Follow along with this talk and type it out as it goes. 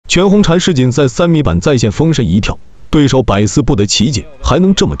全红婵世锦赛3米板再现封神一跳，对手百思不得其解，还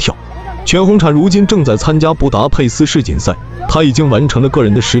能这么跳。全红婵如今正在参加布达佩斯世锦赛，她已经完成了个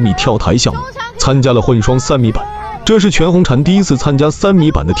人的10米跳台项目，参加了混双3米板。这是全红婵第一次参加3米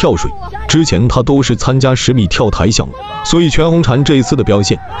板的跳水，之前她都是参加10米跳台项目，所以全红婵这一次的表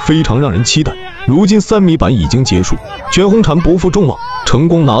现非常让人期待。如今3米板已经结束，全红婵不负众望，成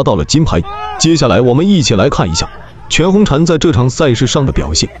功拿到了金牌。接下来我们一起来看一下全红婵在这场赛事上的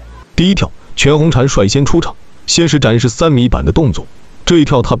表现。第一跳，全红婵率先出场，先是展示3米板的动作。这一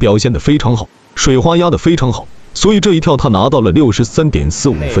跳她表现得非常好，水花压得非常好，所以这一跳她拿到了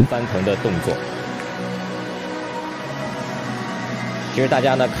63.45分。翻腾的动作。其实大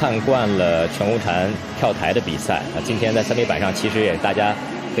家呢看惯了全红婵跳台的比赛啊，今天在3米板上其实也大家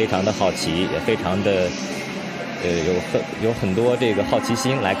非常的好奇，也非常的有很多这个好奇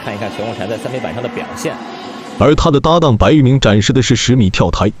心来看一看全红婵在3米板上的表现。而他的搭档白玉明展示的是10米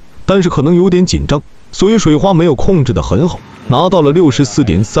跳台，但是可能有点紧张，所以水花没有控制得很好，拿到了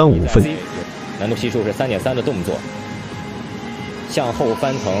64.35分。难度系数是3.3的动作，向后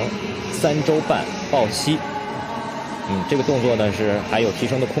翻腾3周半抱膝。这个动作呢是还有提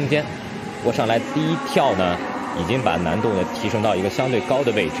升的空间。不过上来第一跳呢，已经把难度呢提升到一个相对高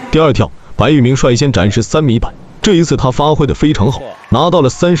的位置。第二跳，白玉明率先展示3米板，这一次他发挥得非常好，拿到了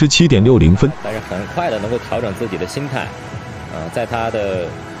37.60分。但是很快的能够调整自己的心态，在他的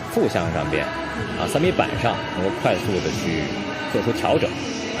负向上边3米板上能够快速的去做出调整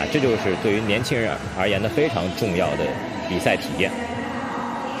这就是对于年轻人而言的非常重要的比赛体验。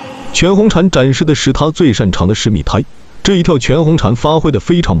全红婵展示的是她最擅长的10米台，这一跳全红婵发挥得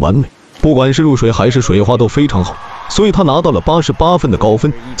非常完美，不管是入水还是水花都非常好，所以她拿到了88分的高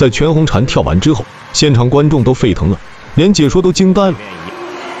分。在全红婵跳完之后，现场观众都沸腾了，连解说都惊呆了。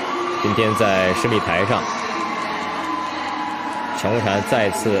今天在10米台上，全红婵再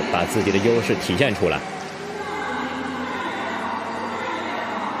次把自己的优势体现出来，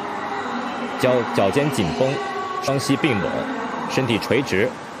脚尖紧绷，双膝并拢，身体垂直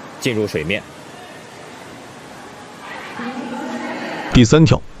进入水面。第三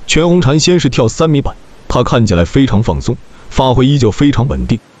跳，全红婵先是跳3米板，她看起来非常放松，发挥依旧非常稳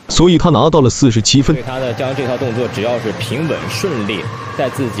定，所以她拿到了47分。对她的将这套动作只要是平稳顺利，在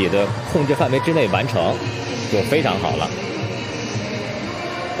自己的控制范围之内完成，就非常好了。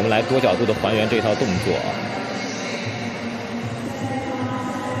我们来多角度的还原这套动作。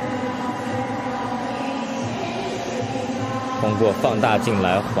通过放大镜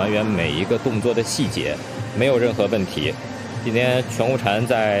来还原每一个动作的细节，没有任何问题。今天全红婵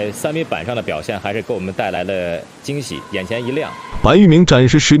在3米板上的表现还是给我们带来了惊喜，眼前一亮。白玉明展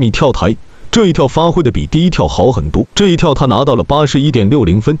示10米跳台，这一跳发挥的比第一跳好很多，这一跳他拿到了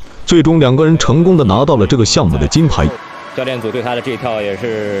81.60分，最终两个人成功的拿到了这个项目的金牌。教练组对他的这一跳也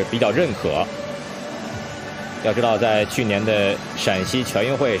是比较认可。要知道，在去年的陕西全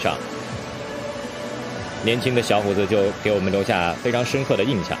运会上，年轻的小伙子就给我们留下非常深刻的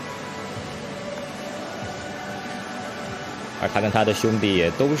印象，而他跟他的兄弟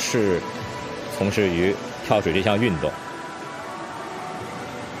也都是从事于跳水这项运动。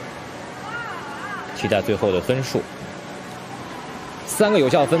期待最后的分数，3个有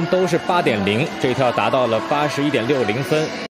效分都是8.0，这一跳达到了81.60分。